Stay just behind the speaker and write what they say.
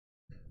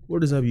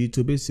What is up,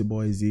 YouTube? It's your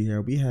boy Z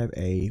here. We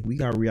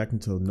got reacting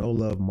to No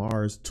Love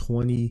Mars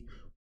 20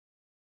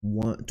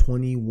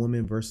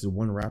 women versus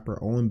one rapper,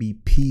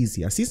 OMB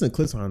Peezy. I see some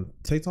clips on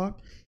TikTok,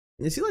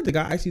 and it seems like the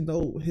guy actually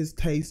know his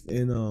taste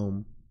in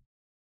the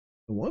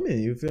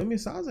woman. You feel me?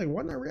 So I was like,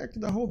 why not react to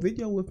the whole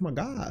video with my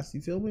guys?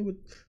 You feel me?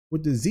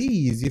 With the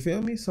Z's. You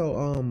feel me?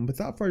 So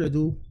without further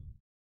ado,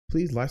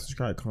 please like,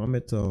 subscribe,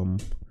 comment, all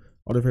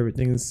the favorite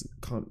things,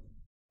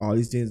 all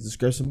these things in the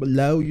description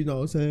below. You know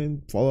what I'm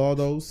saying? Follow all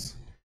those.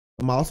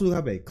 I also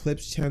have a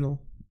clips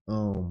channel.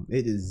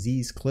 It is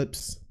Z's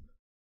Clips.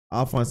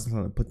 I'll find some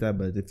time to put that,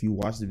 but if you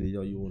watch the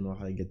video, you will know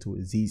how to get to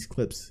it. Z's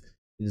Clips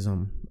is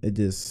it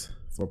is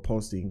for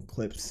posting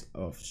clips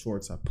of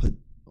shorts I put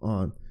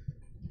on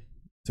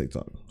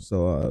TikTok.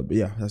 So but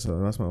yeah, that's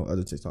my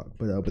other TikTok.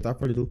 But without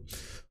further ado,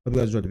 hope you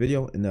guys enjoyed the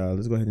video, and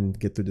let's go ahead and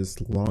get through this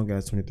long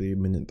ass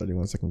 23-minute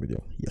 31-second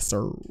video. Yes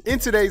sir. In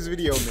today's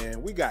video,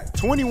 man, we got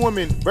 20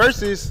 women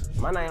versus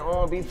my name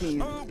on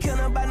BP.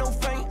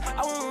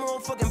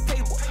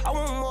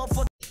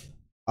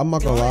 I'm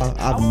not gonna lie,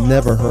 I've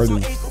never heard of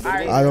it.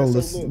 I don't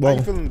listen. Well, how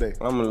you feeling today?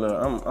 I'm a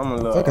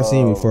little. Fuck, I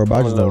seen you before, but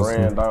I just don't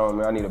listen. Down,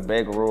 man. I need a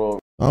back roll.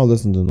 I don't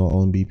listen to no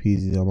OMB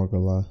Peezy. I'm not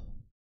gonna lie.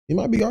 You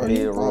might be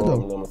already.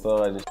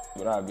 Massage and shit,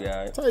 but I'll be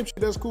alright. Type shit,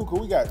 that's cool. Cause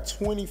we got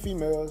 20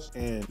 females,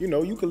 and you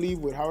know you can leave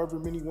with however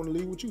many you want to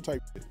leave with you.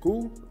 Type shit.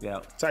 Cool.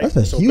 Yeah. Type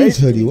that's a huge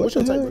hoodie. What's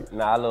your type?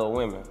 Nah, I love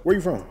women. Where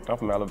you from? I'm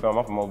from Alabama.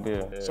 I'm from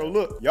Mobile. Yeah. So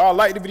look, y'all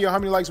like the video. How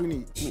many likes we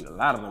need? We need a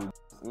lot of them.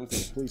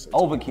 Please.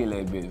 Overkill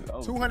that bitch.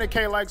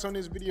 200K likes on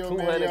this video,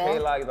 man.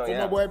 200K likes on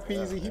my boy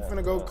Peezy. He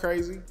finna go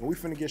crazy, and we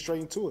finna get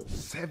straight into it.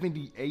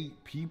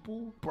 78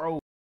 people, bro.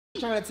 I'm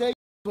trying to tell you,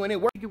 when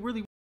it work, it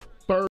really.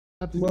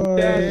 I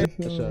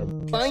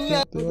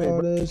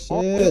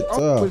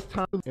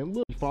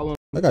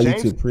got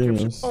YouTube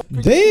premiums.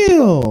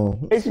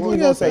 Damn! Basically,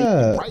 gonna say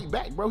right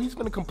back, bro. He's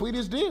gonna complete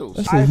his deals.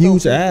 That's a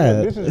huge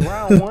ad. This is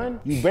round one.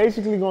 You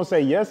basically gonna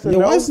say yes or no.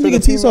 Why is this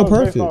nigga T so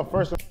perfect?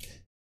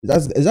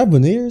 Is that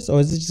veneers, or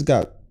is it just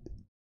got?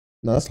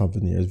 No, that's not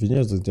veneers.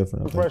 Veneers look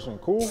different. Impression,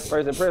 cool.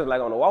 First impression, like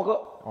on the walk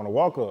up. On the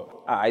walk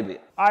up. I did.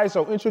 All right,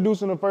 so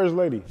introducing the first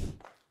lady.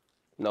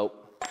 Nope.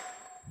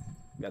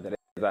 Got that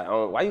ass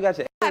on. Why you got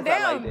your ass out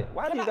like that?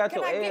 Why do you got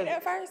your ass? Can I get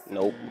there first?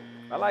 Nope.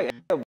 I like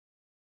ass.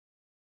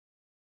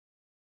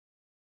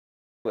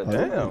 But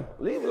damn,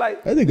 leave like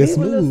I think leave it's a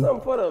little smooth.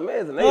 something for the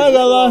imagination. I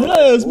got a lot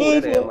of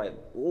smooth. That like,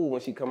 ooh,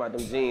 when she come out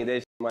them jeans,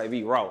 that shit might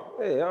be raw.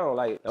 Hey, I don't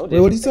like. Don't wait,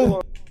 what do you say?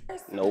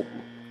 Nope.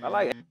 I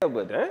like ass,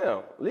 but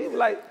damn, leave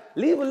a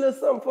little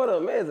something for the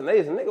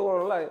imagination. Nigga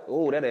wanna like,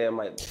 ooh, that ass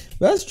might.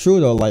 That's true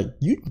though. Like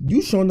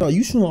you showing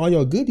all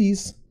your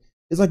goodies.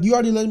 It's like you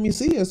already letting me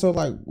see it. So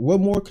like, what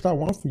more could I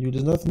want from you?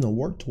 There's nothing to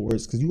work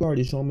towards because you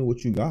already showing me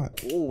what you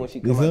got. Ooh, when she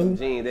come out them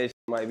jeans, that shit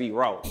might be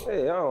raw.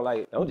 Hey, I don't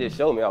like. Don't just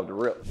show me off the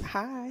rip.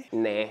 Hi.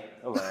 Nah, I'm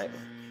alright.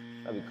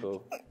 That'd be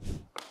cool.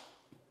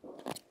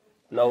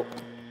 Nope.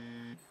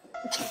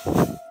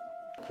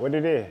 What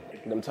it is?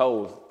 Them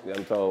toes.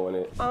 Them toes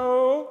in it.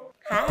 Oh.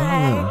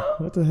 Hi.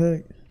 What the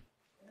heck?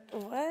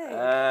 What?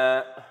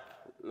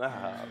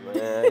 Nah,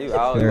 man. You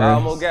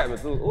almost got me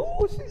too.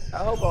 Ooh, shit. I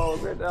hope I don't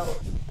regret that one.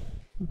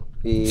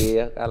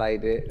 Yeah, I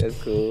like that. That's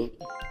cool.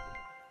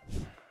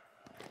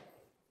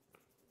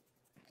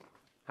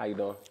 How you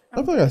doing?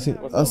 I feel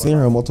like I've seen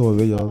her in multiple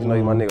videos. You know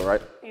you my nigga,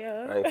 right?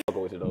 Yeah. I ain't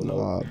fucking with you though,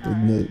 no.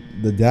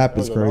 The dap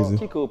is crazy.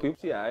 She cool people.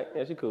 She alright.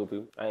 Yeah, she cool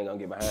people. I ain't gonna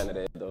get behind her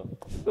that though.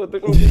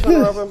 Turn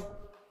around for me.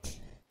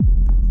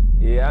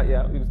 Yeah,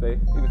 you can stay.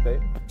 You can stay.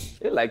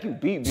 It's like you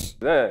beat me.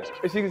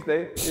 If she can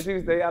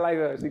stay, I like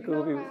her. She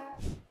cool people.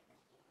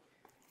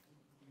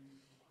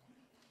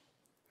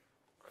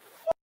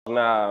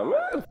 Nah,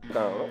 man.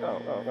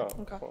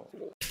 Go.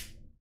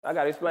 I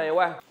gotta explain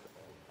why.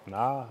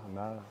 Nah.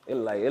 It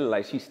look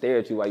like she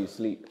stared at you while you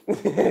sleep.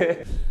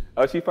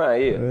 Oh, she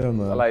fine, yeah. Yeah,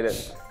 man. I like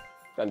that.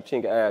 Got the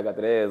chinky eye, got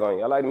that ass on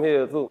you. I like them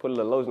heels too. Put a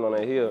little lotion on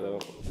that heel though.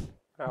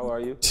 How are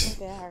you?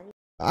 Okay, how are you?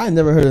 I ain't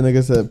never heard a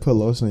nigga say put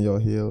lotion on your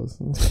heels.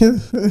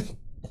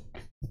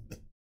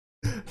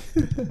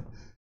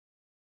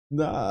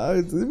 Nah,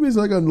 it means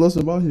I got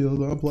lotion on my heels.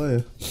 I'm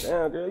playing.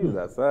 Damn, girl, you was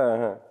outside,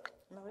 huh?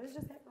 No, it's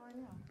just happening right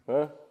now.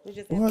 Huh? It's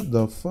just What happening.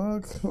 the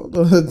fuck? Hold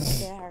on.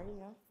 Okay, how are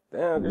you?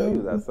 Damn, girl, you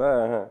was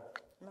outside, huh?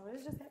 No,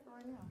 it's just happening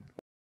right now.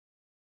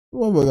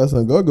 Motherfucker got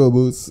some go-go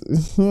boots.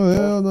 Oh,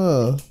 hell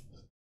no.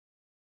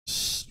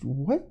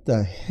 What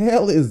the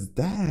hell is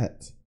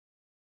that?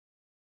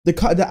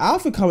 The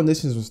outfit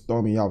combinations was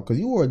throwing me off because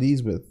you wore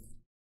these with.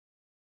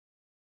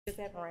 It's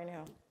happening right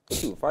now.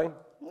 What, you was fighting?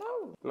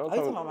 No. No, Oh, you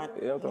talking about my...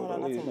 yeah, I'm talking no,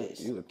 about not you. too much.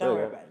 You a Don't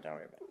worry thug, about it. Don't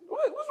worry about it.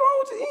 What's wrong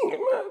with your ink,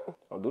 man?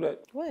 Don't do that.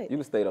 What? You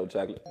can stay though,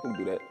 chocolate. You can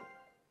do that.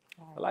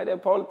 I like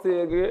that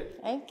ponytail, good.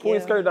 Thank Pull your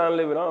you. skirt down a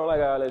little bit. I don't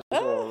like all that shit.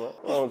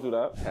 I don't do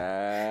that.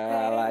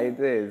 I like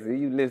this. See,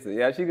 you listen.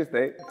 Yeah, she can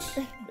stay.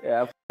 Yeah,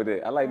 I f with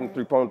it. I like them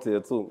 3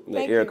 ponytail too.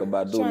 Like Erica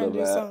Badu Trying to do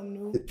little something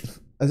new.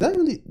 Is that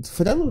really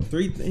for that little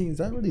 3 things? Is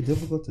that really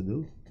difficult to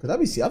do?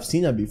 Because I've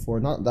seen that before,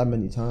 not that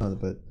many times,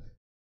 but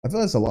I feel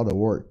like it's a lot of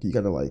work. You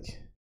gotta like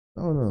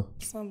I don't know.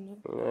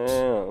 Something.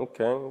 Yeah,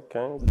 okay.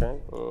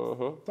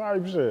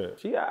 Sorry, shit.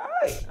 She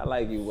alright. I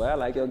like you, boy. I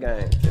like your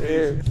game.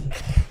 Yeah.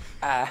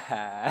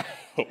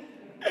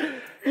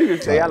 You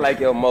can say I like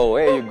your mo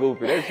and you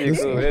goofy. That shit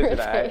cool. That shit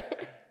alright.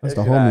 That's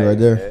the homie right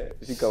there. Man.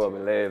 She come up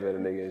and laugh at a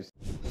nigga.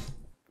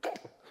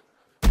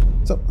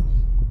 So,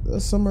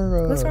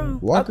 Summer What's wrong? I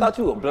Walker. thought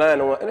you were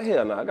blind.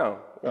 Hell no, go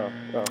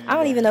on. I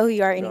don't even know who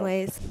you are,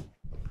 anyways.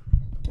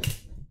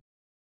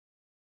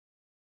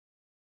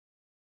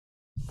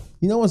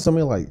 You know when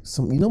somebody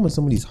when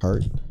somebody's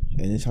hurt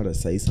and they try to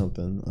say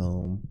something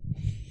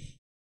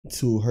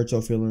to hurt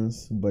your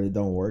feelings, but it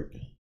don't work.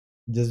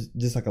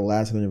 Just like a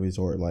last minute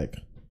resort, like.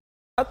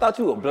 I thought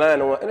you were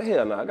blind.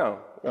 Hell no, go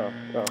on.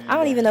 I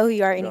don't even know who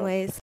you are,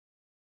 anyways.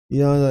 You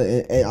know,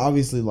 and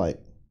obviously like.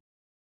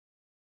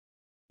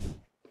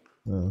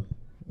 Who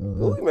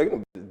you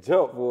making them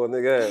jump for,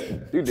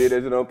 nigga? You did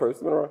that shit on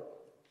purpose, bro.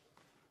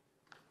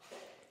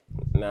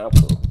 Nah, I'm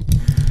cool.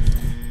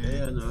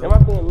 Yeah, no. Am I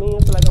being mean? I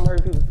feel like I'm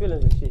hurting people's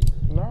feelings and shit.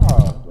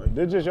 Nah,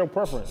 they're just your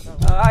preference.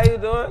 How you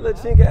doing, little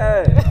chinky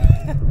ass?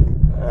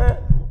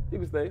 You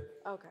can stay.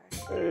 Okay.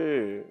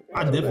 Hey.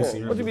 I definitely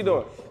see her. What you be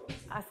doing?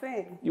 I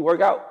sing. You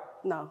work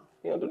out? No.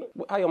 You don't do that?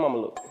 How your mama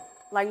look?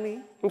 Like me.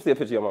 Let me see a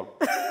picture of your mama.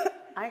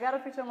 I ain't got a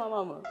picture of my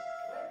mama.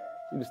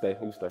 You can stay.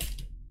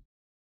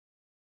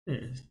 Yeah.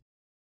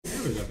 I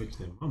already got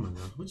pictures of mama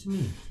now. What you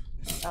mean?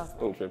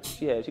 Don't trip.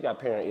 She got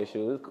parent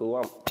issues. It's cool.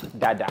 I'm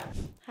Dada.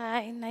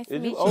 Hi, nice to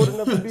Is meet you you. old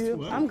enough to be here?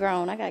 I'm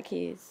grown. I got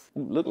kids.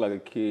 You look like a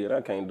kid.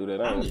 I can't do that.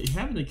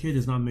 Having a kid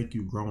does not make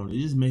you grown. It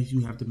just makes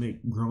you have to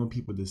make grown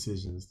people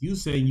decisions. You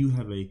saying you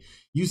have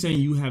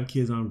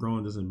kids on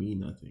grown doesn't mean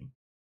nothing.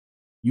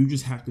 You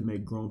just have to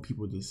make grown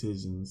people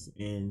decisions,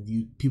 and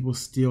people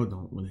still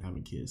don't want to have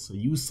a kid. So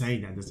you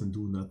saying that doesn't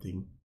do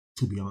nothing,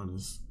 to be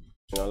honest.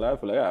 You know, I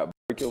feel like I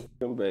break your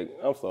fucking back.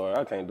 I'm sorry.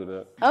 I can't do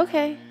that.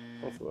 Okay.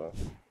 I'm sorry.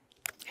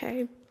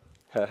 Okay.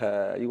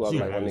 You walk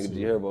like my nigga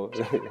G Herbo.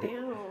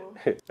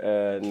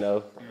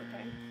 No.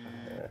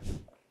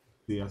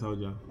 See, I told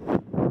y'all.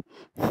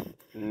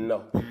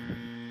 No.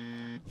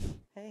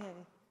 Hey.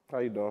 How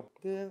you doing?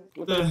 Good.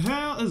 What the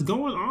hell is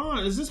going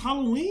on? Is this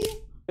Halloween?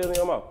 In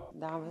your mouth.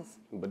 Diamonds.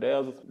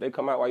 Bedazzles, they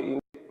come out while you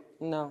eating.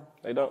 No.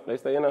 They don't. They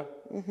stay in there.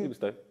 You can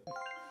stay.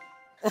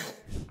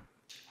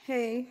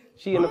 Hey.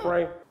 She in the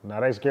frame. Nah,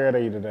 they scared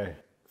of you today.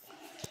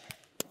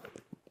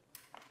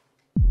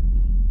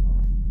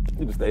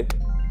 You can stay.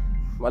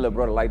 My little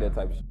brother like that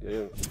type of shit.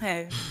 Yeah.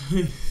 Hey.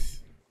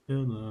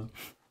 Hell no.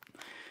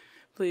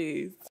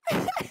 Please.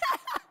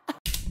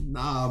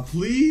 Nah,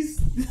 please.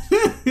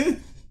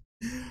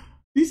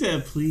 He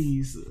said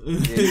please. Yeah,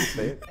 you can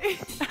stay.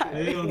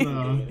 Hell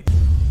no.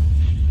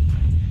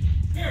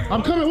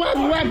 I'm coming. What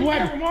happened?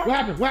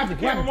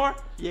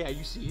 Yeah,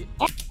 you see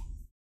it.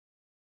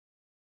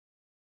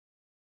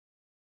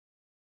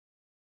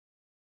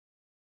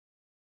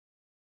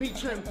 Beat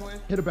trim, twin.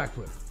 Hit a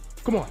backflip.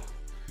 Come on.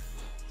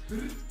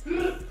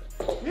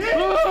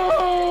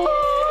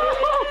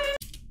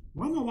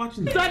 Why am I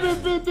watching this?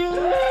 750.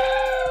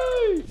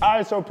 All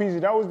right, so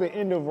Peezy, that was the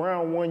end of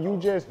round one. You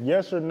just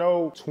yes or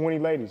no 20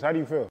 ladies. How do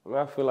you feel?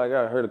 I feel like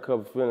I hurt a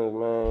couple feelings,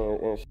 man,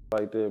 and shit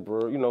like that,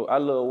 bro. You know, I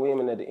love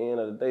women at the end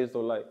of the day, so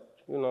like,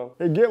 you know.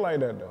 It get like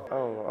that though. I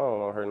don't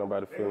want to hurt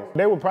nobody's feelings.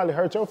 They would probably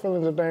hurt your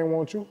feelings if they ain't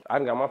want you. I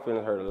done got my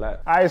feelings hurt a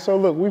lot. All right, so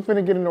look, we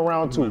finna get into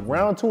round two.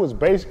 Round two is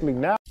basically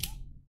now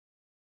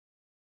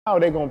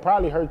they gonna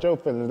probably hurt your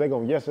feelings. They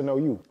gonna yes or no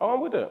you. Oh,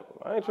 I'm with that.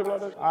 I ain't tripping on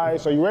that. All right,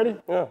 so you ready?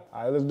 Yeah. All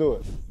right, let's do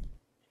it.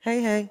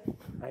 Hey.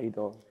 How you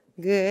doing?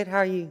 Good. How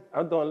are you?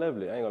 I'm doing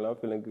lovely. I ain't gonna lie, I'm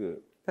feeling good.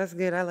 That's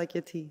good. I like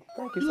your tea.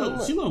 Thank you so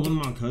much. She like one of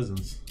my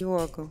cousins. You're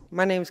welcome.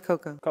 My name's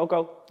Coco.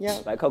 Coco? Yeah.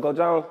 Like Coco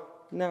Jones?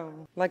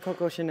 No, like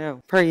Coco Chanel.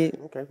 Per you.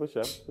 Okay, for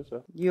sure.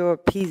 You're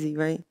Peezy,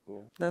 right? Yeah.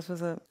 That's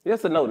what's up.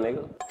 Yes or no,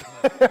 nigga?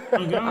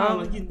 Oh,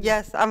 God,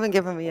 Yes, I'm gonna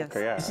give him a yes.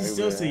 Okay, all right. she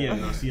still say yeah.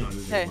 No, she on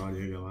this Hey. body.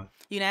 I ain't gonna lie.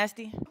 You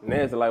nasty?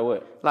 Nasty like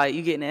what? Like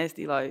you get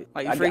nasty? Like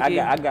you I freaky? say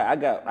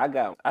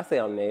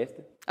I'm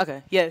nasty.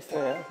 Okay. Yes.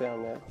 Yeah, I say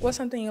I'm nasty. What's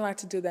something you like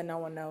to do that no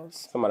one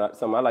knows?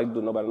 Something I like to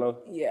do nobody knows.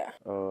 Yeah.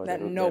 That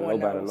That no one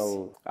nobody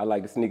knows. I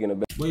like to sneak in the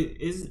back. Wait,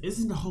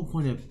 isn't the whole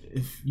point of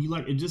if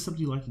just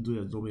something you like to do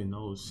that nobody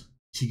knows,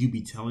 should you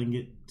be telling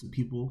it to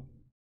people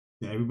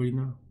that everybody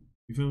know?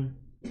 You feel me?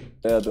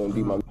 They'll do and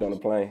beat my on the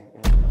plane.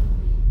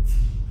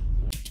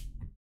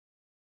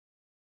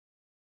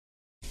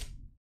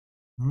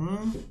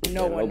 Huh?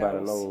 No one Nobody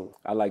knows. knows.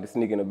 I like to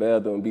sneak in the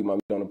bathroom and beat my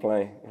on the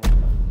plane.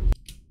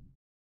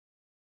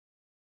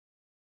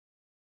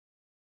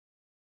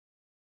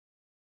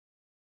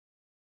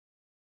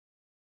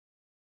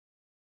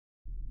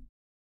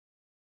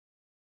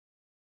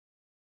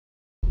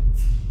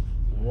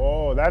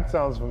 Whoa, that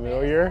sounds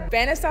familiar.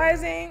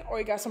 Fantasizing or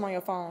you got some on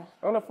your phone?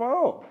 On the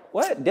phone.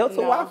 What? Delta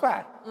No.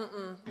 Wi-Fi.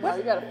 No,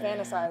 you gotta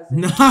fantasize.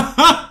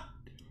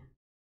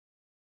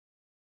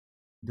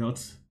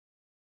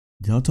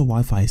 Delta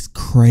Wi-Fi is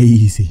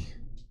crazy.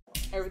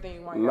 Everything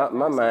you want.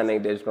 My mind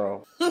ain't that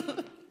strong. Is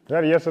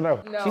that a yes or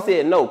no? No. She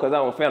said no because I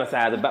don't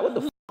fantasize about what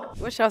the f.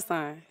 What's your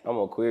sign? I'm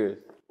on Aquarius.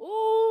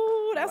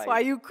 Ooh, Ooh, that's Like- why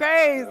you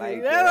crazy.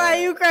 like That's why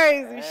that. you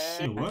crazy.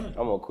 Shit, what?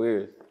 I'm on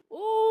queers.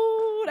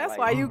 Ooh, that's Like-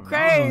 why I you don't know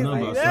crazy.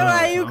 about That's why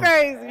signs, you so-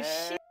 crazy.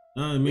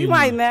 Shit. We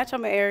might match.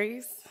 I'm an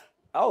Aries.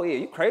 Oh yeah,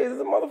 you crazy as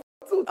a motherfucker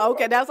too.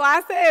 Okay, that's why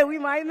I said we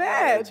might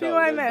match. We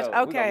might match.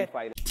 Okay.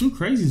 Two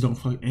crazies don't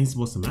fuck ain't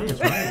supposed to match,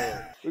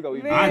 right? We gonna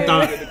be Man. I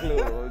thought- at the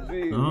club.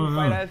 Gee, we No,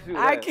 fight no. that shit.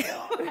 I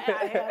can't.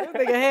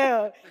 This nigga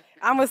hell.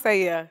 I'm gonna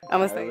say yeah. I'm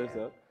gonna say yeah. What's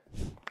up?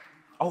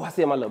 Oh, I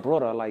said my little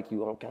brother I like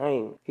you on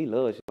game. He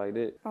loves shit like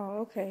that.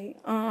 Oh, okay.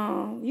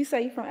 You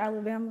say you from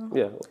Alabama?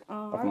 Yeah,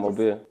 I'm I'm from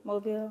Mobile.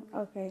 Mobile.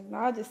 Okay. No,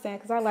 I was just saying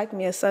because I like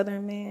me a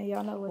Southern man.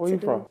 Y'all know what Where to you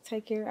do. from?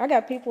 Take care. I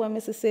got people in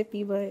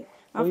Mississippi, but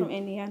I'm Where from you-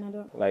 Indiana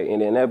though. Like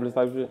Indianapolis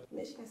type shit.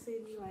 Michigan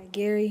City, like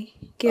Gary.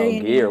 Oh, Gary. Gear,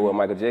 Indiana. where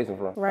Michael Jackson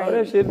from. Right. Oh,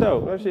 that shit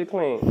dope. That shit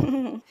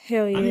clean.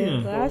 Hell yeah.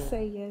 Yeah. But I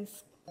say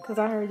yes because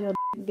I heard your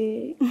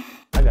big.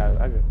 I got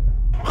it.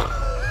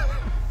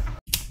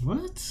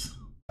 What?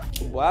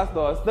 Well, I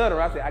started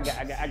stuttering. I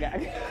said, I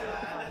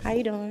got. How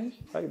you doing?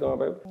 How you doing,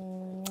 baby?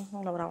 I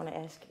don't know what I want to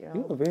ask you.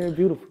 You are very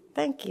beautiful.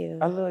 Thank you.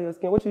 I love your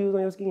skin. What you use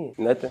on your skin?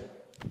 Nothing.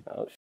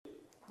 Oh, shit.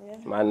 Yeah.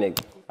 My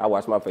nigga. I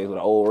washed my face with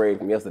an old rag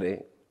from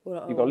yesterday. You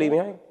gonna leave me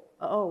hang?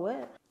 Oh,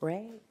 what?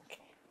 Rag?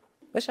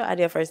 What's your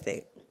idea first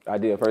date? I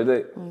did first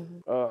date.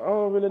 I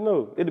don't really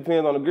know. It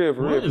depends on the girl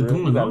for What real. is For real.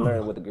 You going gotta on?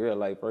 learn what the girl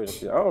like first. and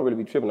shit. I don't really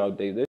be tripping all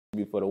days. That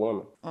should be for the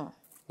woman.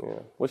 Yeah.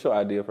 What's your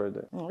idea first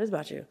date? This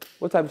about you.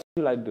 What type of shit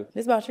you like to do?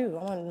 This about you.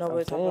 I want to know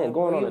what's Man,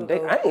 going on a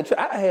date. I ain't.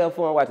 I have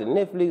fun watching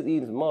Netflix,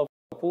 eating some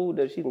motherfucking food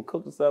that she can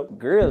cook herself.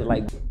 Girls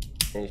like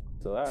and shit.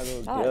 So I go I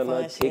like dinner,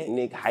 fun shit.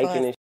 picnic, hiking Fun.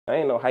 and shit. I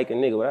ain't no hiking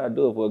nigga, but I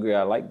do it for a girl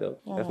I like though.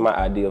 That's my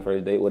ideal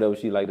first date. Whatever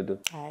she like to do.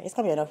 All right, it's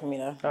gonna be enough for me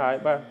though. All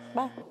right, bye.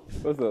 Bye.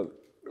 What's up?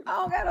 I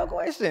don't got no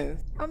questions.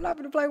 I'm not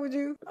gonna play with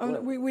you.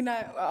 We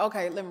not.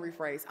 Okay, let me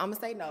rephrase. I'm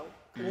gonna say no.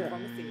 'Cause you're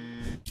from the city.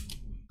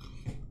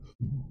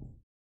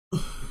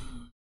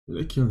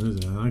 They killing his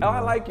ass. Oh, I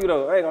like you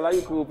though. I ain't gonna lie,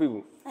 you cool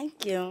people.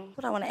 Thank you.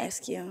 What I want to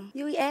ask you?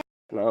 You eat ass?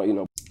 No, you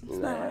know,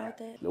 nothing wrong with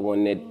that. the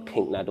one that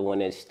pink, not the one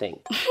that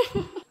stink.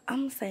 I'm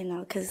gonna say no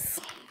because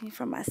you're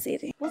from my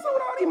city, What's up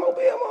with all these Mobile,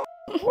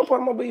 man? What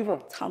part of Mobile you from?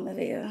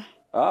 Tomerville.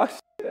 Oh,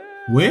 shit.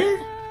 Where?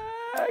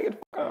 I get the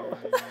fuck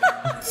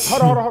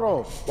out. Hold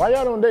on. Why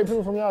y'all don't date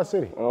people from y'all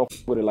city? I don't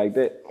f with it like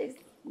that.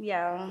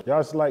 Yeah. Y'all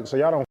just like, so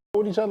y'all don't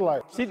with each other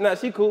like,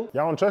 She cool.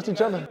 y'all don't trust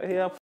each other?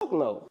 Hell, fuck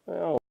no. I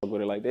don't fuck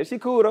with it like that. She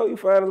cool though. You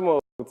fine as a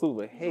motherfucker too,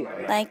 but hey,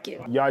 Thank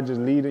you. Y'all just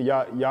lead it,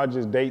 y'all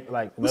just date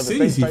like What another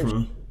city is state he type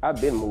from? I've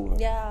been moving.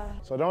 Yeah.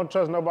 So don't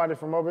trust nobody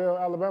from Mobile,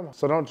 Alabama.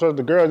 So don't trust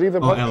the girls either.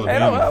 Oh, but- Hey,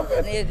 no,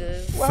 Alabama.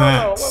 Niggas. well,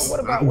 Facts. hold on. What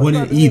about I what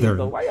wouldn't about the either. niggas,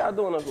 though? Why y'all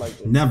doing us like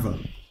that? Never.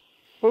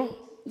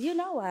 You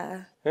know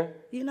why? Huh?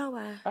 You know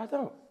why? I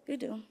don't. You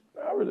do.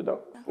 I really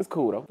don't. It's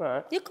cool though. All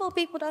right. You cool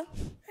people though.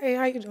 Hey,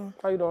 how you doing?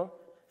 How you doing?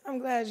 I'm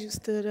glad you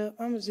stood up.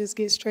 I'm gonna just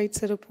get straight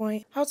to the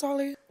point. How tall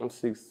are you? I'm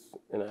 6'1",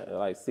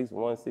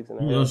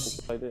 6.5", Yes.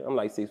 something like that. I'm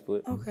like 6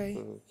 foot.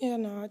 Okay. Yeah,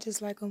 no, I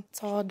just like them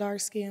tall, dark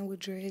skin with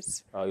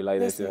dreads. Oh, you like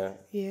that That's shit? it.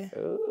 Yeah.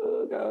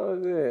 Oh,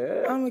 God,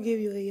 yeah. I'm gonna give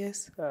you a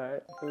yes. All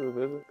right. Cool,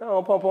 baby. Come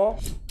on, pump on.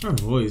 Her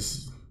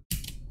voice.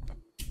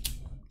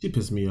 She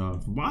pissed me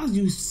off. Why did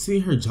you see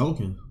her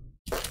joking?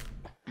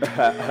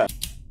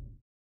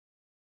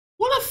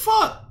 What the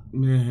fuck?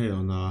 Man,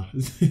 hell nah.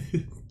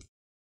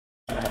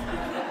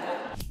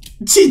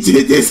 She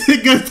did this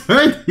nigga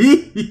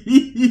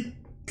 30.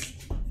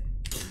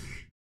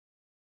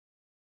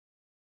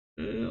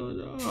 Hell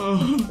no.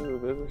 Cool,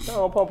 baby. Come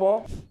on, pump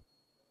on.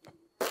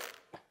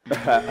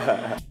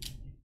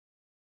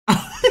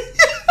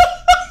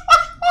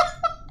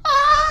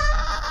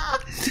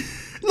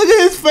 Look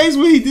at his face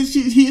when he did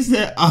shit. He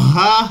said,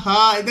 ha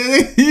ha.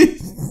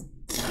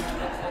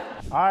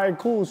 All right,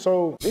 cool.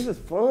 So, This is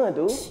fun,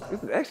 dude.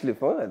 This is actually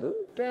fun, dude.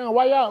 damn,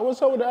 why y'all,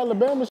 what's up with the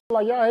Alabama shit?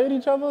 Like y'all hate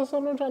each other or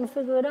something? I'm trying to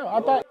figure it out. I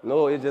thought,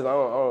 No, it's just, I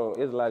don't,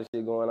 it's a lot of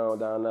shit going on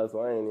down there, so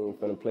I ain't even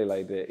finna play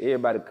like that.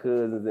 Everybody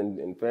cousins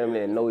and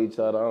family and know each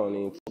other. I don't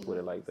even fuck with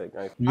it like that.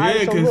 Gang. Yeah, all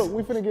right, so cause look,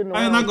 we finna get in the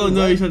I ain't not round gonna two,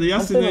 know right? each other. Y'all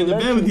I'm sitting in the finna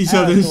bed let with you each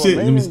other and ask shit. Let me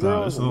remaining stop.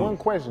 girls So, one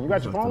question. You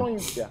got your phone on you?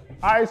 Yeah.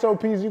 All right, so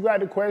Peezy, you got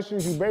the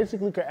questions. You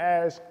basically could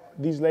ask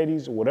these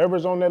ladies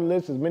whatever's on that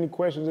list, as many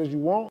questions as you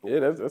want.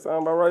 Yeah, that sounds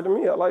about right to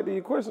me. I like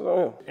these questions on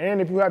here.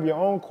 And if you have your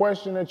own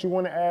question that you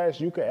want to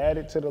ask, you can add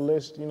it to the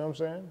list, you know what I'm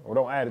saying? Or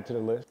don't add it to the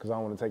list, because I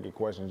don't want to take your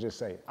question. Just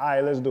say it. All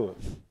right, let's do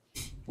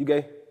it. You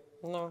gay?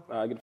 No. All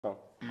right, get the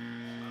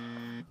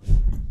phone.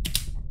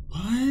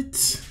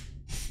 what?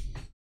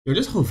 Yo,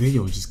 this whole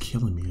video is just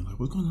killing me. Like,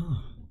 what's going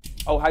on?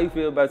 Oh, how you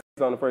feel about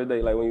sex on the first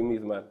date, like when you meet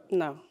somebody?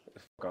 No.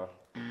 Fuck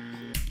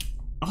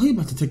Oh, he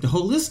about to take the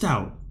whole list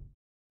out. on.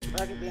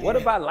 What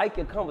if I like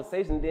your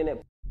conversation, then that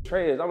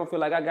trash? I'm gonna feel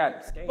like I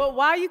got scammed. But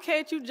why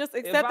can't you just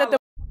If accept I that the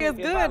like is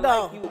you- if I good like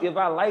though? you- If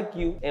I like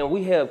you and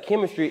we have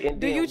chemistry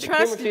and Do then you the trust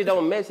chemistry me?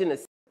 don't match in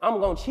the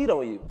I'm gonna cheat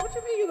on you. What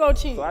you mean you gonna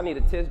cheat? So I need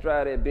to test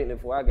drive that Bentley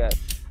before I got.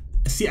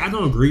 See, I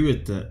don't agree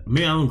with the. I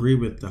don't agree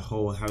with the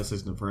whole having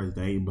sex on the first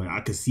date, but I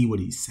can see what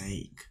he's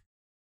saying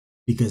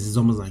because it's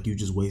almost like you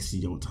just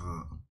wasted your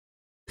time.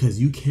 Because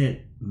you can't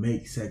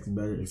make sex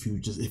better if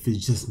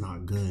it's just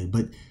not good.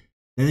 But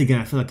Then again,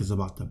 I feel like it's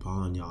about the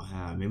bond y'all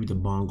have. Maybe the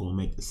bond gonna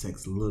make the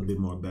sex a little bit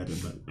more better.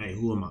 But hey,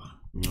 who am I?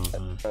 You know what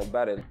I'm saying?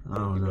 About it. I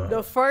don't know.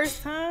 The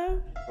first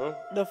time?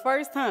 The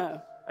first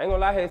time. I ain't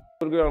gonna lie, I had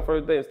with a girl on the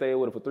first day and stayed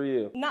with her for 3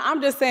 years. No,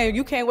 I'm just saying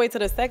you can't wait till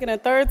the second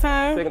and third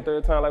time. Second,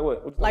 third time, like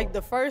what? Like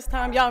the first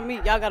time y'all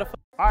meet, y'all gotta.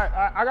 All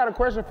right, I got a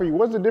question for you.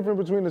 What's the difference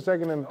between the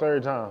second and the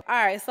third time?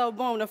 All right, so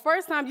boom, the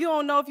first time you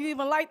don't know if you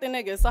even like the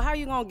nigga. So how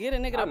you gonna get a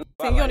nigga to I you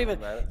don't like even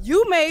it, man.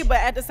 you may, but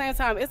at the same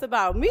time it's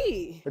about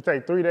me. It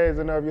take 3 days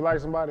to know if you like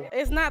somebody?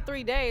 It's not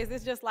 3 days.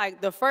 It's just like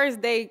the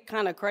first day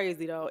kind of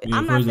crazy though. Yeah,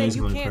 I'm not first saying day's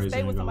you kinda can't crazy, stay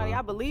I with ain't gonna somebody. lie.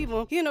 I believe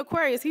him. He in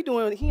Aquarius. He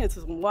into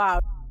some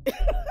wild.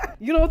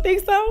 You don't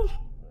think so?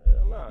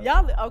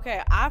 Y'all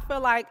okay? I feel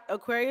like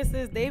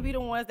Aquariuses, they be the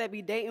ones that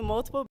be dating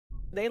multiple.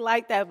 They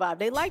like that vibe.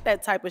 They like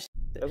that type of shit.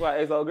 That's why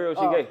I asked old girl,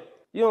 she gay.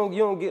 You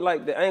don't get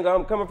like the angle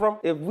I'm coming from.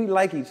 If we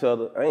like each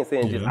other, I ain't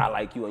saying just I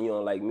like you and you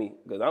don't like me,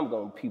 because I'm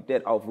gonna peep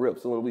that off rip.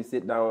 So when we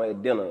sit down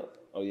at dinner,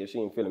 oh yeah, she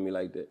ain't feeling me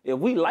like that. If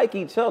we like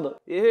each other,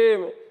 you hear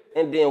me?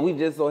 And then we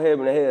just so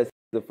happen to have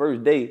the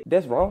first day,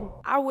 that's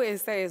wrong. I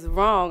wouldn't say it's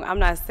wrong. I'm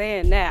not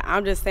saying that.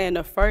 I'm just saying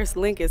the first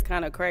link is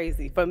kind of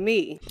crazy for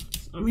me.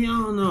 I mean, I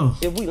don't know.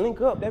 If we link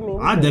up, that means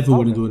I definitely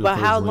wouldn't do it. But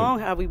how long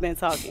have we been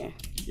talking?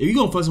 If you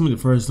gonna fuck someone in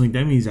the first link,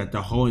 that means that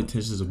the whole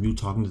intentions of you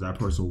talking to that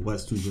person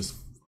was to just.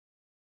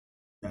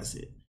 That's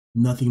it.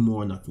 Nothing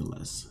more, nothing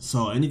less.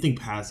 So anything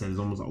past that is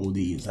almost an OD.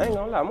 I ain't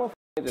gonna lie, motherfucker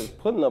just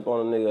putting up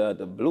on a nigga out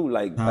the blue,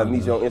 like I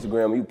meet you on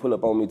Instagram and you pull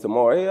up on me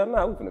tomorrow. Hell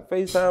nah, we finna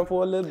FaceTime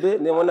for a little bit,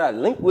 and then when I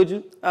link with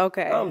you,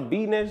 okay, I'm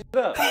beating that shit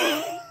up.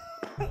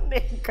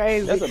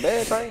 Crazy. That's a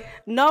bad thing?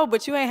 No,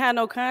 but you ain't had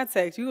no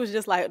context. You was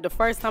just like, the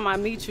first time I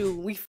meet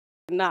you,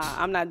 nah,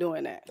 I'm not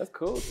doing that. That's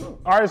cool too.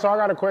 All right, so I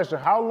got a question.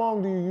 How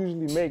long do you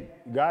usually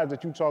make guys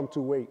that you talk to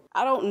wait?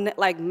 I don't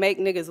like make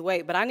niggas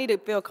wait, but I need to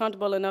feel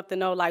comfortable enough to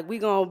know like we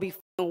gonna be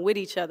with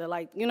each other.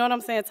 Like, you know what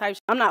I'm saying? Type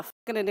shit. I'm not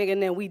fucking a nigga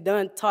and then we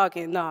done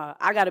talking. Nah,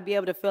 I gotta be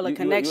able to feel a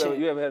connection.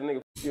 You ever had a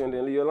nigga you and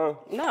then leave you alone?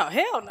 No,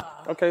 hell no.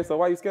 Okay, so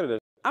why you scared of that?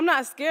 I'm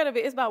not scared of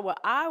it. It's about what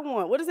I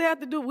want. What does it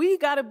have to do? We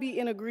gotta be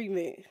in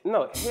agreement.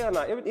 No, hell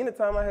no.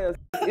 Anytime I have,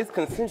 it's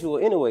consensual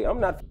anyway. I'm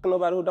not fucking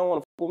nobody who don't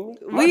want to fuck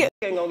with me. My dick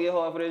ain't gonna get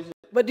hard for that shit.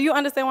 But do you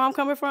understand where I'm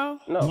coming from?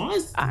 No.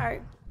 What? All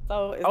right.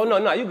 So. Oh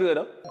no, you good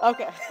though.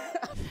 Okay.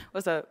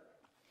 What's up?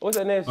 What's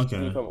that nasty?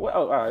 Okay. Well,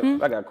 all right,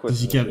 I got a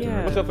question.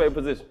 Yeah. What's your favorite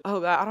position? Oh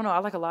God, I don't know. I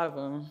like a lot of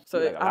them. So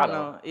Like I don't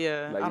know.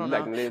 Yeah, Like, I don't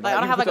like know. Like I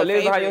don't have like a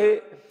legs behind your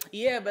favorite. head?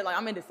 Yeah, but like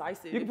I'm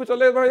indecisive. You can put your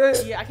legs behind your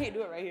head? Yeah, I can't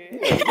do it right here.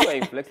 Yeah, you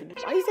ain't flexible.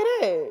 Why you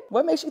say that?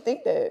 What makes you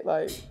think that?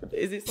 Like,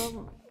 is it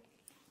something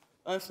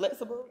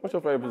unflexible? What's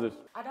your favorite position?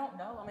 I don't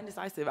know. I'm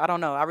indecisive. I don't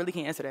know. I really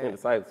can't answer that.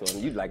 Indecisive. So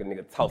you like a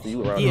nigga tossing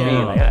you around Yeah.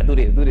 the bed,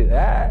 like, do this.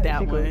 Ah, That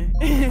she cool.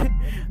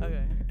 one.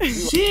 Okay.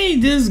 She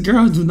ain't. This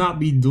girl do not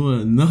be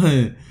doing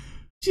nothing.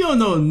 She don't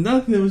know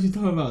nothing what she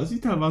talking about. She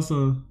talking about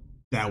some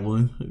that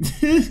one. Oh,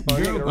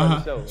 nigga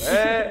run the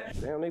show.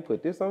 Damn, they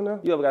put this on there.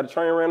 You ever got a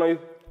train ran on you?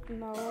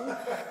 No.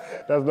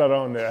 That's not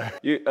on there.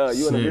 You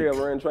and a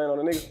girl ran train on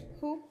a nigga?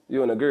 Who?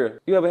 You and a girl.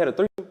 You ever had a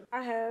threesome?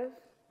 I have.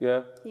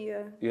 Yeah.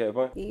 Yeah. You had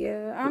fun?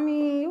 Yeah. I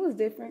mean, it was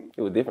different.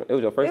 It was different. It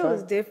was your first It time?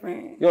 was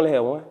different. You only had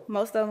one?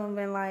 Most of them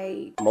been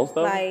like. Most of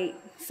them? Like,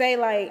 say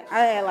like, I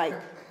had like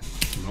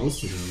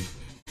Most of them.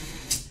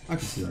 I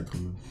can see that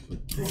coming.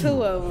 But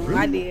 2 of them. Really?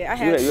 I did. I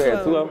had, you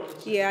had two of them?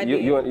 Yeah, I you,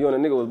 did. You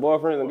and a nigga was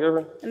boyfriends and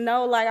girlfriends?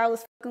 No, like I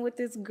was fucking with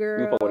this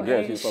girl. fucking with a girl,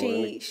 and she was fucking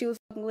with a nigga. she was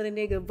fucking with a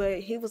nigga, but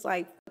he was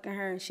like fucking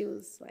her, and she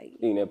was like,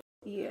 Eating that.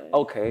 yeah.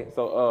 Okay,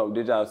 so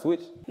did y'all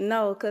switch?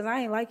 No, cause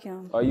I ain't like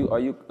him. Are you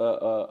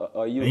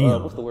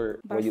Damn. what's the word?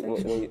 When you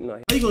no,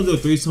 how you gonna do a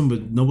threesome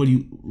but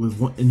nobody with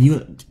one and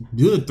you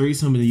do a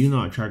threesome and you're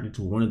not attracted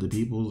to one of the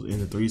people in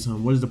the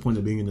threesome? What is the point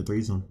of being in the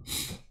threesome?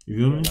 You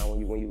feel me? now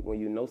when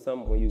you know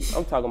something,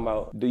 I'm talking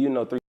about, do you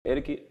know threesome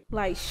etiquette?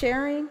 Like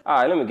sharing. All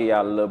right, let me give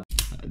y'all a little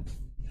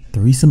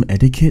Threesome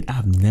etiquette?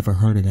 I've never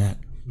heard of that.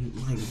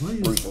 Like what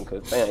is threesome,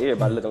 cause damn,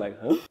 everybody looking like,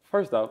 huh?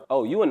 First off,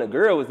 you and the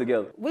girl was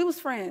together. We was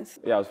friends.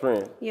 Y'all was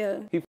friends. Yeah.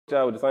 He fucked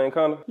y'all with the same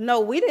condom? No,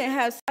 we didn't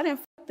have. I didn't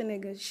fuck the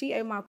nigga. She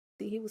ate my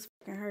pussy. He was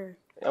fucking her.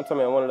 I'm talking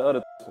about one of the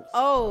other.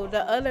 Oh,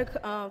 the other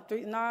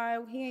three.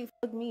 Nah, he ain't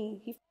fucked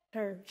me. He fucked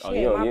her. She Oh,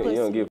 ate my pussy. you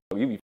don't give a fuck.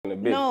 You be fucking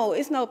a bitch. No,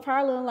 it's no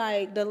problem.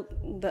 Like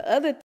the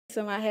other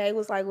threesome I had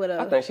was like with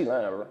I a think she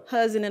lying, bro.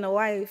 husband and a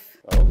wife.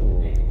 Oh.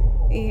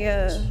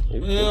 Yeah.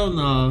 hell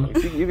no.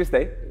 You can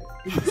stay.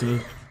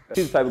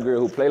 She's the type of girl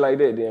who play like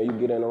that. Then you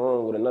get in the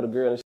room with another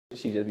girl and shit,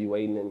 she just be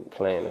waiting and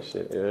playing and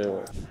shit.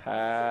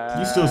 Yeah.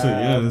 You still say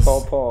yes.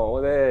 Pom,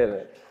 what's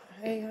that?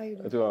 Hey, how you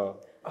doing? What you on?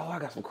 Oh, I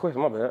got some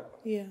questions. My bad.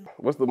 Yeah.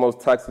 What's the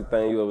most toxic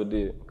thing you ever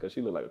did? Cause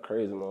she look like a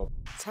crazy mom.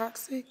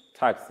 Toxic?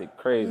 Toxic,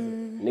 crazy.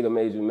 Nigga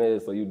made you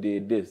mad, so you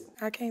did this.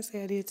 I can't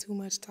say I did too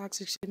much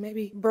toxic shit.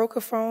 Maybe broke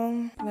a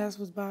phone. That's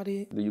was about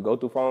it. Do you go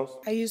through phones?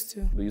 I used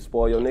to. Do you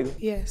spoil your nigga?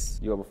 Yes.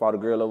 You ever fought a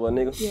girl over a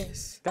nigga?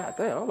 Yes. God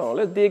damn, hold on.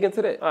 Let's dig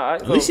into that. All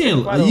right. At least she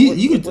ain't- at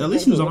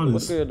least she was honest.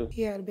 What's girl do?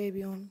 He had a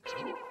baby on him.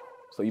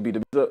 So you beat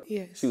the bitch up?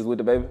 Yes. She was with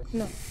the baby?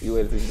 No. You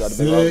waited till she got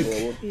the baby off?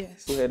 Sick. And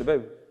Yes. who had the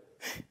baby?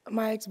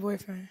 My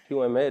ex-boyfriend. He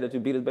wasn't mad that you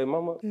beat his baby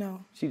mama?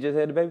 No. She just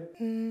had the baby?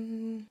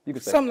 Mm, You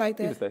can stay. something like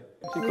that. You can stay.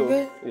 She We cool.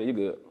 good? Yeah, you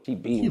good. She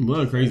beat You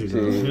love crazy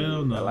girls.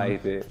 Hell no. I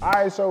like it. All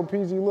right, so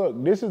Peezy,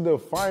 look, this is the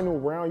final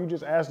round. You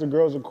just asked the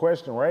girls a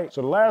question, right?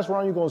 So the last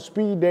round, you're gonna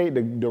speed date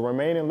the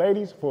remaining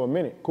ladies for a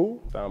minute.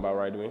 Cool? Sound about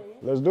right to me.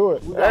 Let's do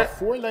it. We got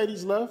 4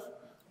 ladies left.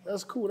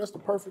 That's cool. That's the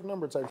perfect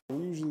number type.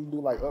 We usually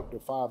do like up to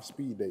 5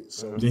 speed dates.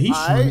 So.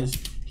 Yeah,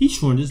 he's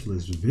showing this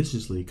list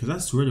viciously because I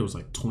swear there was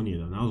like 20 of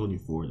them. I was only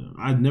 4 of them.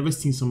 I've never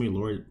seen so many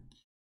lower.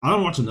 I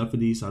don't watch enough of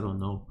these, so I don't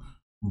know.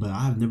 But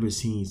I've never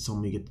seen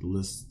somebody get the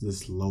list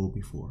this low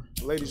before.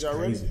 Ladies, y'all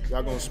ready?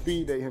 Y'all gonna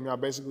speed date him. Y'all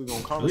basically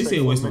gonna conversate. At least they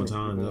ain't waste no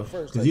time though,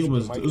 because it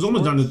was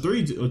almost down to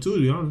 3 or 2 to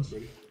be honest.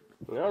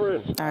 Y'all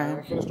ready? All right.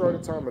 I'm finna start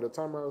the timer. The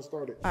timer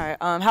started. All right.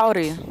 How old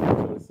are you?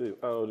 26.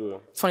 How old you?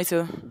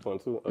 22.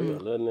 22. Oh, you a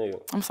little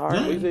nigga. I'm sorry.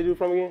 Where you say you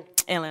from again?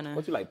 Atlanta.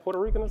 What, you like Puerto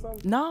Rican or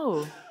something?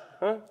 No.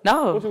 Huh?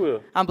 No. What you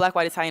with? I'm black,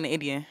 white, Italian, and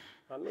Indian.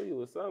 I knew you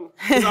was something.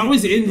 It's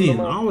always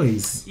Indian,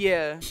 always.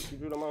 Yeah. You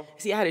drew them on?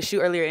 See, I had a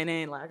shoot earlier, and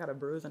then like I got a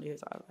bruise on here,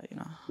 so I was like, you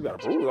know. You got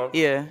a bruise on?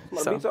 Yeah.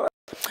 Somebody beat your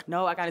ass?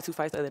 No, I got into 2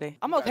 fights the other day.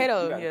 I'm okay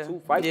though. You got Yeah.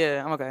 2 fights?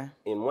 Yeah, I'm okay.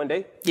 In one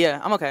day? Yeah,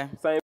 I'm okay.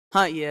 Same?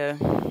 Huh? Yeah.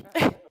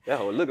 That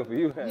hoe looking for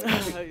you.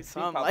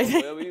 Something like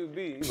that. Wherever you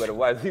be, you better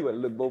watch. You better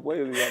look both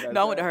ways.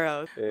 No, I went to her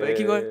house. Yeah, But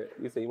keep going.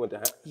 You say you went to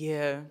her?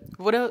 Yeah.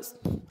 What else?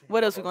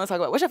 What else we gonna talk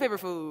about? What's your favorite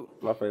food?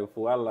 My favorite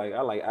food, I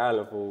like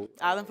island food.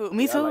 Island food.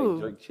 Me Yeah, too. I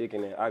like jerk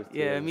chicken and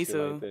oxtail. Yeah, and me shit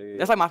too. Like that, yeah.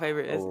 That's like my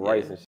favorite. Oh, That's,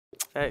 rice yeah. and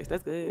shit. Facts.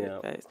 That's good. Yeah.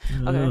 Facts. I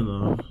Okay. don't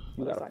know.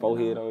 You got a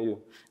forehead on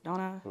you. Don't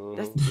I? Mhm.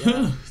 That's, yeah.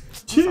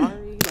 I'm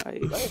sorry. I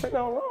ain't say nothing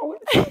wrong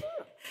with it.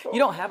 You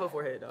don't have a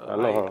forehead though. I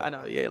know, Like, huh? I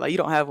know. Yeah. Like you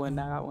don't have one.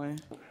 I got one.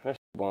 That shit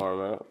boring,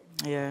 man.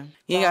 Yeah.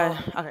 You ain't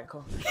got. Okay.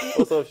 Cool.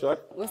 What's up,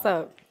 short? What's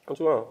up? What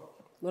you on?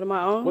 What am I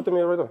on? What the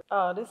man right there?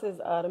 Oh, this is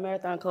the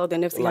Marathon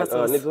Clothing Nipsey Like,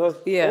 Hussle. Nipsey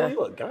Hussle? Yeah. Oh,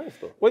 you a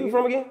gangster. Where you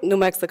from again? New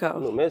Mexico.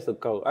 New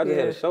Mexico. I just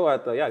had Yeah. a show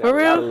out there. Y'all got For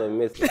a lot real? of little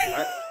Mexicans.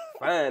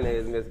 Fine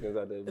ass Mexicans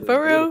out there.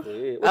 For real? Beautiful,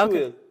 yeah. What you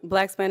Okay. is?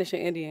 Black, Spanish,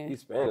 and Indian. You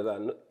Spanish, I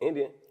know.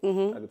 Indian.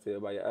 Mm-hmm. I can tell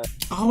by your eyes.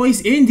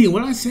 Always Indian.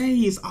 What I say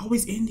is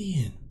always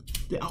Indian.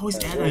 They always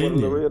add what an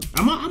was the real-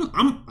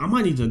 Indian. I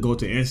might need to go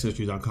to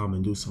Ancestry.com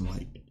and do some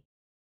like.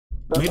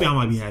 Maybe I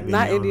might be happy.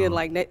 Not I don't Indian, know.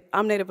 like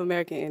I'm Native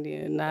American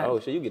Indian. Not. Oh,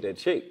 shit, you get that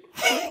chick.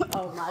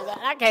 Oh my God,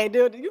 I can't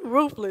do it. You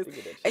ruthless,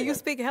 and you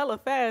speak hella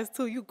fast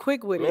too. You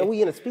quick with Man, it.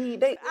 we in a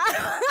speed date.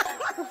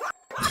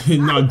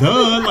 No,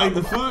 duh. Like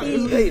the fuck.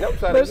 Hey, I'm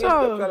trying For to sure.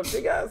 I'm trying to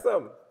figure out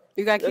something.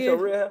 You got That's kids? your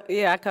real hair?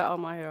 Yeah, I cut all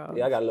my hair off.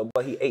 Yeah, I got a little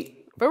boy. He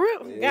 8. For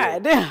real? Yeah.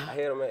 God damn. I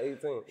had him at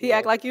 18. He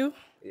act like you?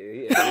 Yeah,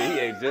 he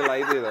act just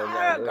like this.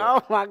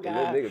 Oh my God.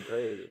 That nigga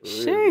crazy.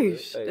 For real.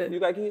 Sheesh. Hey, you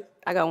got kids?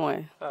 I got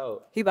one.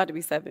 Oh, He about to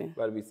be 7.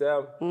 about to be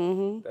 7?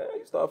 Mm-hmm. Damn,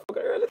 you start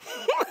fucking early.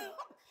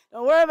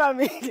 Don't worry about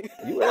me.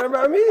 You worry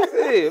about me,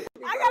 shit.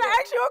 I gotta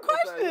ask you a You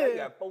question.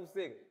 got 4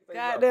 seconds. Say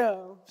Goddamn.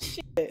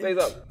 Shit. something. Say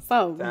something.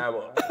 Something. Time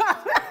on.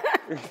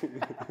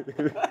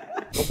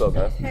 What's up,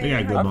 man? They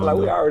got good I feel like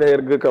we bond. already had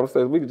a good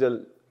conversation. We could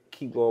just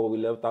keep going where we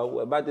left off.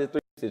 What about this 3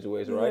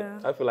 situation, right? Yeah.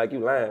 I feel like you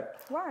lying.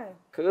 Why?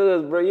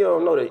 Cause, bro, you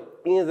don't know the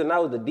ins and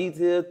outs, the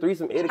details,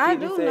 threesome etiquette. I You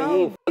do said he know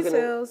ain't fucking it.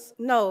 details.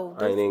 No,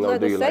 I ain't even gonna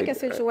do the you like second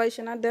that.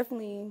 situation, I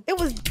definitely. It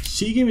was.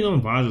 She gave me no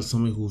vibes of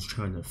somebody who's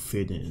trying to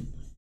fit in,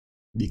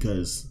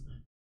 because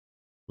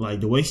like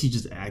the way she's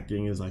just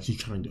acting is like she's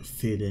trying to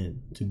fit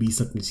in to be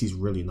something she's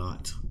really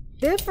not.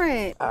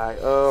 Different. Alright,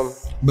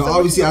 But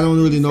obviously, I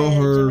don't really know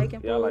her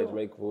Jamaican yeah, I like food.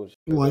 Jamaican food.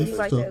 life You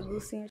like stuff. that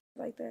goosey and shit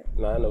like that?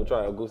 Nah, I know.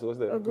 Try a goosey. What's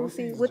that? A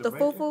goosey with the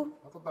fufu?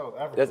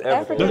 That's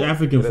African. That's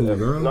African That's food, African.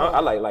 girl. No, I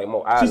like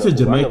more She island said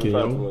food. I never Jamaican, tried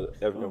yo. some of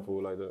the African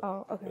food like that.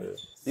 Oh, okay.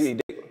 Yeah. You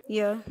eat dick?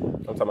 Yeah.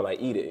 I'm talking about like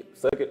eat it,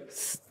 suck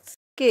it.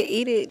 Get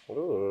eat it.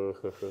 Ooh.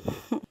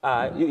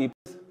 Alright, you eat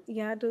pussy,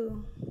 Yeah, I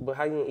do. but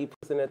how you ain't eat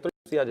pussy in that 3?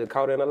 See, I just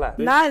caught her in a lie.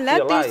 Nah, in She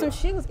that a liar. threesome,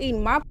 she was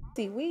eating my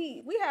pussy.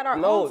 We had our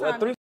No, own that time.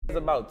 3 is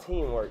about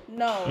teamwork.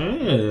 No.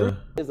 Yeah,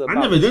 It's I about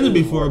never done it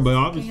before, teamwork. but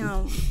Fucking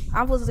obviously, him.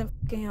 I wasn't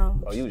fucking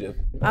him. Oh, you just.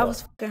 I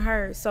was fucking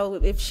her. So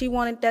if she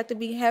wanted that to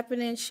be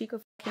happening, she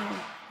could fuck him.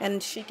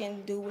 And she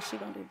can do what she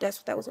gonna do. That's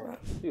what that was about.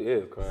 You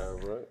is crying,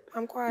 bro.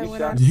 I'm quiet You when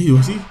shot- I.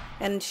 you see,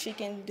 And she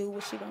can do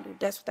what she gonna do.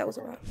 That's what that was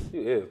about.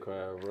 You is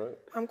crying, bro.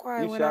 I'm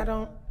quiet You when shot- I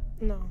don't.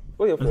 No.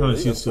 Where your that's friend? how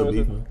You got she's still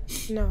friends?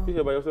 beefing. No. You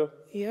here by yourself?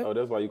 Yep. Oh,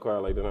 that's why you cry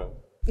like that, huh?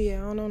 Yeah,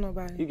 I don't know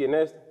nobody. You get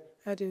nasty?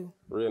 I do.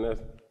 Real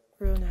nasty?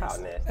 Real How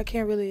nasty. nasty? I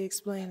can't really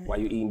explain it. Why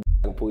you eating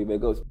and pull you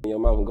back up, spin your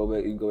mouth and go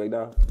back, you go back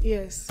down?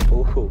 Yes.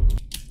 Ooh.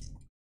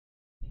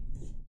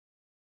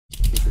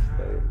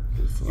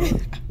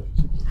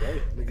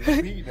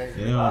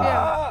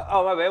 Yeah.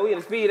 Oh, my bad, we in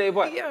the speed day,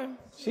 boy. Yeah.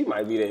 She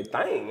might be that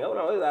thing. Hold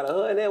on, it's out of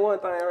her and that one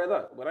thing right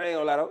there. But I ain't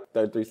gonna lie though.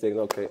 33 seconds,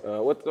 okay.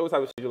 What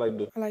type of shit you like to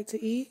do? I like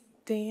to eat,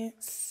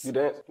 dance. You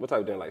dance? What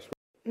type of dance? Like,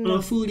 No oh,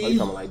 you foodie.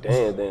 talking like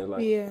dance,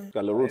 like. Yeah.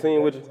 Got a little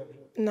routine with you?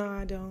 No,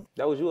 I don't.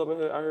 That was you up in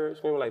here, I heard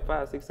screaming like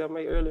 5, 6, 7,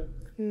 8 earlier?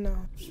 No.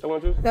 That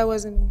wasn't you? That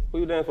wasn't me. Who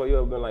you dance for? You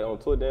ever been like on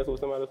tour dancing with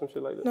somebody or some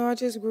shit like that? No, I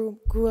just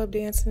grew up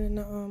dancing in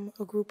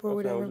a group or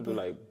whatever. Would you do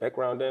like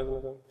background dancing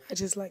or something? I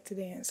just like to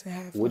dance and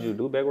have fun. Would you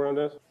do background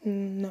dance?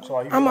 No. So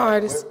are you I'm an like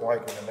artist.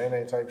 Like in the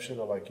Nene type shit,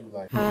 or like you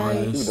like?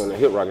 You doing the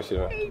hip rocket shit,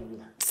 huh?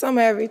 Some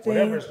of everything.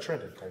 Whatever is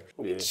trending type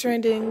shit. Yeah.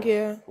 Trending,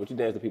 yeah. Would you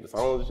dance to people's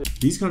songs and shit?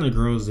 These kind of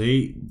girls,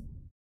 they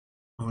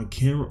on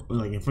camera,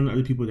 like in front of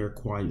other people, they're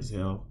quiet as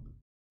hell.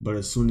 But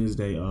as soon as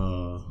they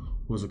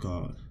what's it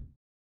called?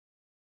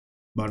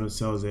 By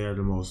themselves, they are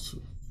the most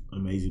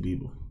amazing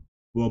people.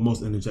 Well,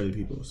 most energetic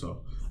people.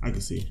 So I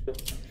can see.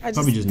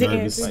 Probably just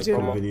nervous in like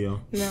general. the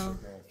video. No.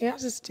 Yeah, I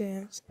just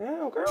dance.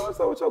 Damn, girl, what's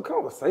up with your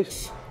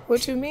conversation?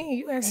 What you mean?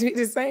 You asked me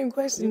the same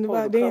question You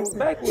about supposed to come dancing.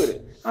 back with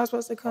it. I'm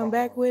supposed to come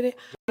back with it.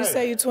 You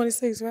say you're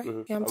 26, right?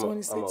 Yeah, I'm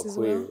 26 I'm a as Aquarius.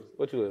 well.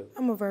 What you is?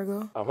 I'm a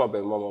Virgo. Oh, my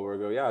baby mama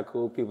Virgo. Y'all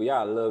cool people.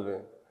 Y'all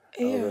loving.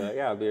 Yeah.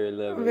 Y'all very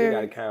loving. Very. You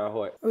got a kind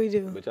heart. We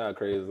do. But y'all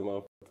crazy as a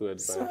motherfucker too at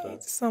the same time.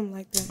 Something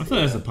like that. I feel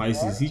that's a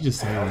Pisces. He's just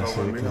saying that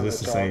shit because it's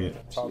to say it.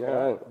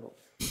 Yeah.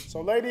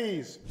 So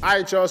ladies, all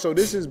right, y'all. So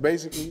this is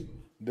basically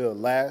the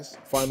last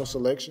final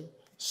selection.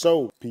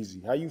 So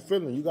Peezy, how you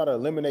feeling? You gotta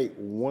eliminate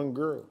one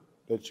girl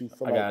that you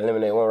feel I like. gotta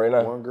eliminate one right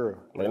now. One girl.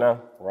 Right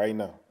now? Right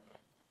now.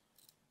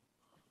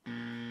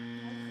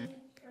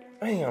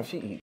 Damn, she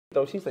eat.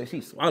 Though she say she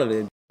swallowed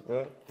it.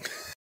 Yeah.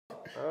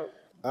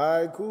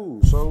 All right,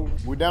 cool. So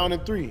we're down to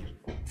 3.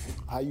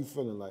 How you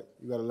feeling? Like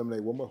you gotta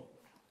eliminate one more.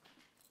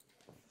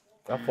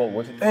 I fought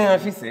with you. Damn,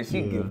 she said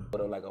she give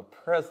her like a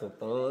presser,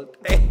 thug.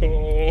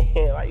 Damn,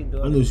 why you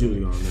doing I knew she was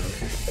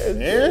going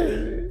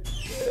there.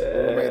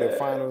 Yeah. We made a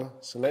final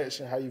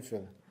selection. How you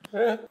feeling?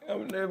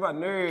 I'm nervous, my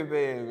nerves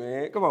bad,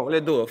 man. Come on,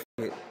 let's do it.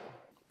 F it.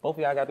 Both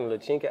of y'all got them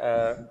little chinky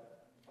eyes.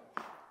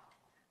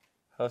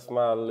 Her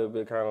smile a little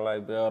bit kind of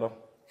like better.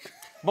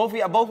 Both of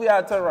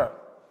y'all turn around,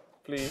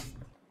 please.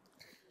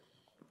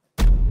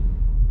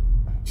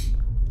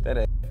 That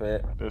ass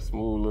fat. That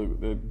smooth look,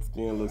 that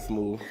skin look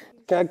smooth.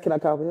 Can I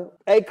call for help?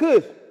 Hey,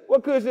 Kush,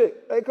 what Kush is?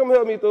 Hey, come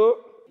help me through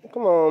it.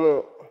 Come on,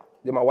 man.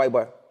 This my white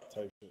boy.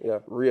 Yeah,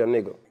 real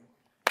nigga.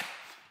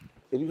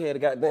 If you had a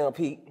goddamn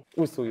Pete,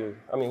 which one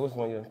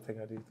you take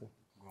out these two?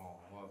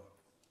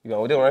 You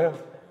going with them right here?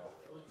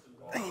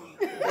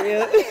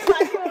 Yeah.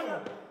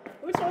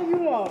 Which one you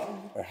want?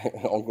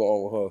 I'm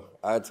going with her.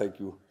 I'll take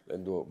you.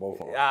 Let's do it, both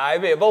of them. I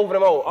bet both of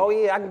them on. Oh,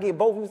 yeah, I can get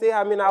both. You see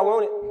how many I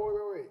want it?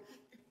 Wait.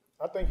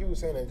 I think you were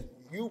saying that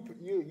you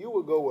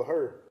would go with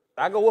her.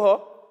 I go with her.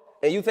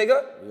 And you take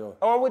her? Yeah.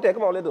 Oh, I'm with that.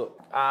 Come on, let's do it.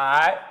 All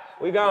right,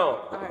 we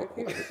gone.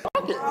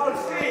 Fuck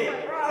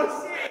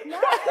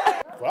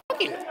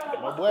it.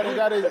 My boy done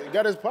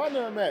got his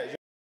partner in match.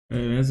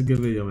 Hey, that's a good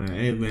video, man.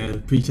 Hey, man,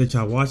 appreciate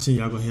y'all watching.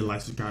 Y'all go hit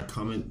like, subscribe,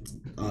 comment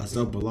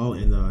stuff below,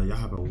 and y'all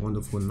have a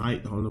wonderful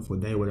night, a wonderful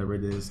day, whatever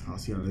it is. I'll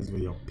see you on the next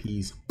video.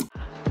 Peace.